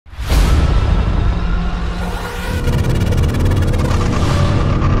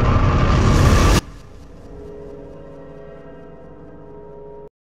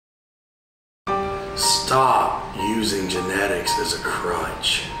using genetics as a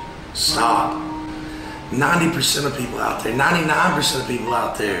crutch. Stop. 90% of people out there, 99% of people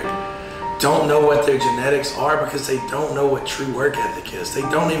out there don't know what their genetics are because they don't know what true work ethic is. You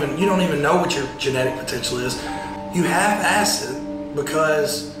don't even know what your genetic potential is. You half-ass it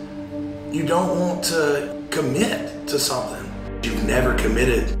because you don't want to commit to something. You've never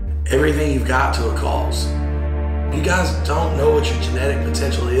committed everything you've got to a cause. You guys don't know what your genetic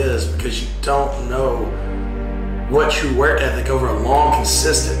potential is because you don't know what true work ethic over a long,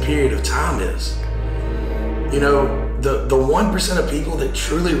 consistent period of time is. You know, the 1% of people that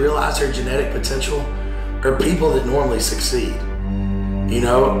truly realize their genetic potential are people that normally succeed. You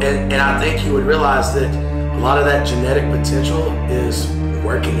know, and I think you would realize that a lot of that genetic potential is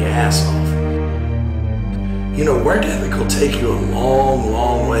working your ass off. You know, work ethic will take you a long,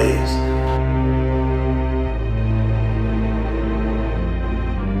 long ways.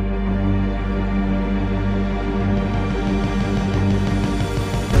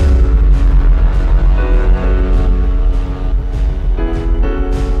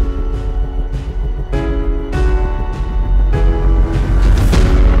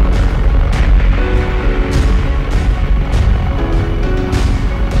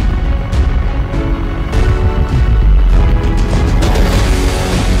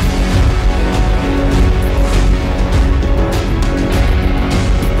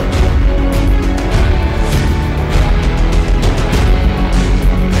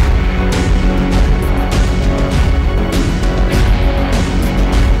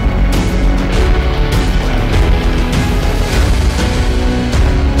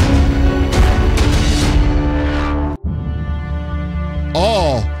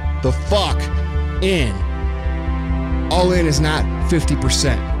 The fuck in. All in is not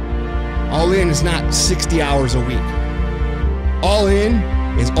 50%. All in is not 60 hours a week. All in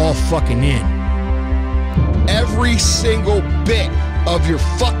is all fucking in. Every single bit of your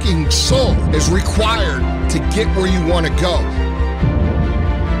fucking soul is required to get where you want to go.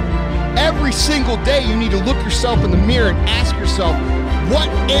 Every single day you need to look yourself in the mirror and ask yourself, what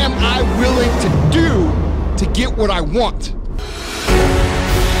am I willing to do to get what I want?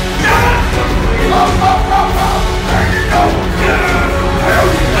 Oh,